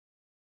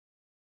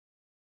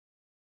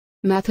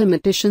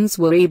mathematicians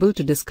were able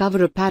to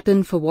discover a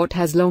pattern for what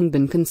has long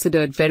been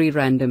considered very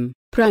random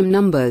prime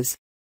numbers.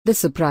 The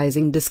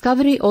surprising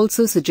discovery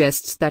also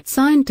suggests that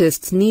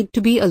scientists need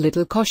to be a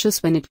little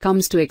cautious when it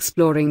comes to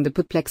exploring the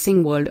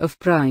perplexing world of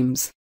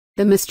primes.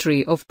 The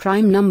mystery of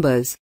prime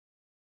numbers.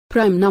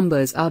 Prime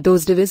numbers are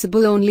those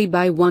divisible only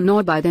by one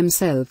or by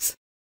themselves.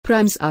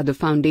 Primes are the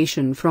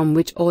foundation from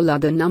which all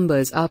other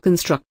numbers are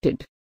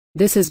constructed.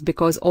 This is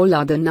because all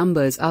other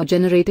numbers are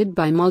generated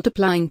by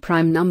multiplying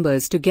prime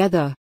numbers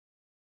together.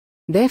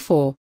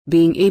 Therefore,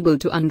 being able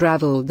to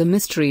unravel the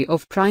mystery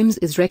of primes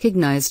is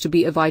recognized to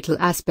be a vital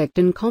aspect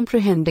in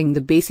comprehending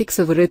the basics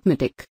of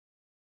arithmetic.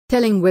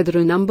 Telling whether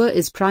a number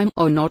is prime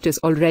or not is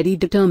already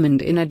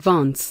determined in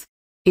advance.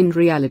 In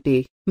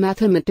reality,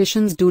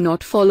 mathematicians do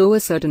not follow a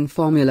certain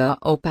formula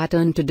or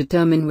pattern to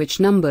determine which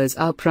numbers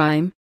are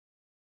prime.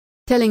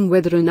 Telling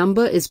whether a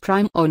number is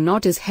prime or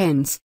not is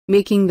hence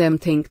making them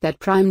think that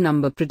prime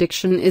number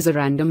prediction is a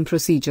random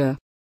procedure.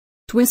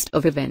 Twist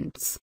of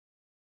events.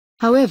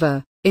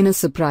 However, in a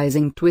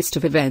surprising twist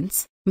of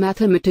events,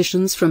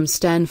 mathematicians from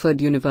Stanford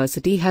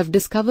University have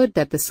discovered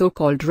that the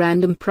so-called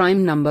random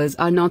prime numbers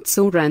are not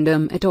so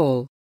random at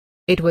all.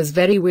 It was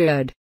very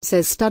weird,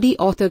 says study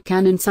author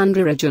Kannan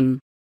Sundararajan.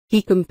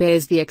 He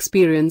compares the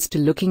experience to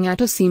looking at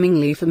a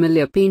seemingly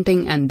familiar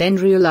painting and then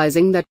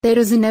realizing that there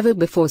is a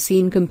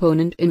never-before-seen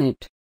component in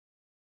it.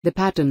 The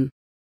pattern.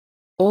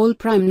 All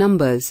prime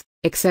numbers,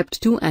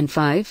 except 2 and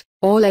 5,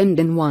 all end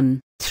in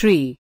 1,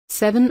 3,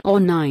 7 or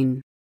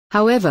 9.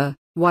 However,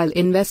 while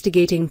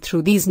investigating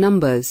through these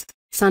numbers,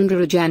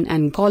 Sundararajan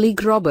and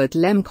colleague Robert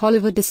Lem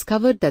Colliver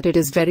discovered that it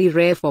is very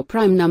rare for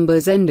prime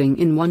numbers ending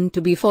in 1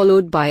 to be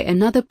followed by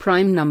another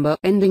prime number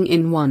ending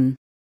in 1.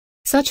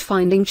 Such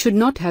finding should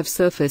not have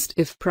surfaced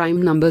if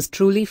prime numbers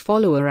truly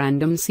follow a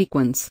random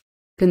sequence.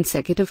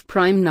 Consecutive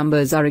prime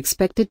numbers are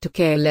expected to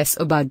care less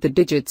about the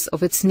digits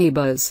of its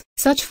neighbors.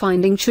 Such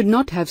finding should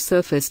not have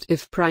surfaced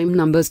if prime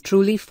numbers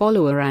truly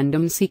follow a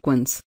random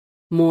sequence.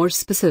 More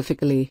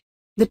specifically,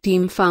 the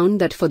team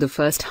found that for the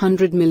first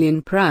 100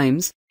 million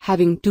primes,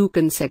 having two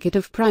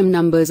consecutive prime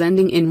numbers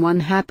ending in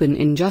 1 happen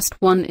in just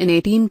 1 in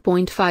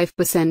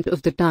 18.5%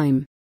 of the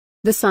time.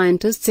 The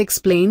scientists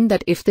explained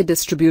that if the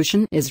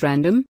distribution is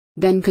random,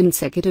 then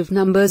consecutive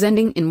numbers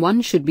ending in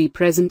 1 should be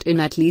present in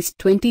at least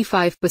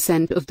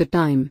 25% of the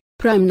time.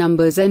 Prime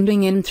numbers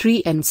ending in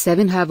 3 and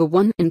 7 have a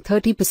 1 in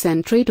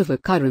 30% rate of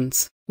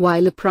occurrence,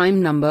 while a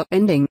prime number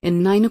ending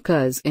in 9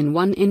 occurs in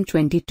 1 in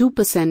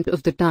 22%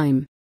 of the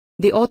time.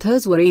 The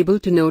authors were able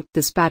to note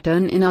this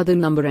pattern in other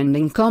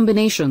number-ending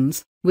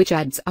combinations, which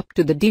adds up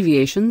to the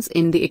deviations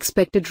in the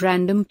expected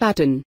random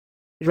pattern.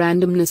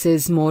 Randomness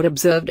is more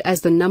observed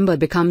as the number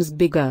becomes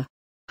bigger.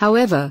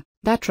 However,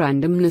 that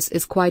randomness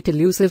is quite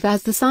elusive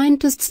as the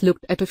scientists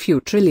looked at a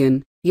few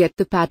trillion, yet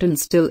the pattern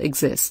still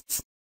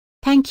exists.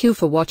 Thank you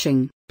for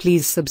watching.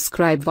 Please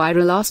subscribe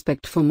Viral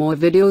Aspect for more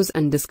videos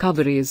and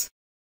discoveries.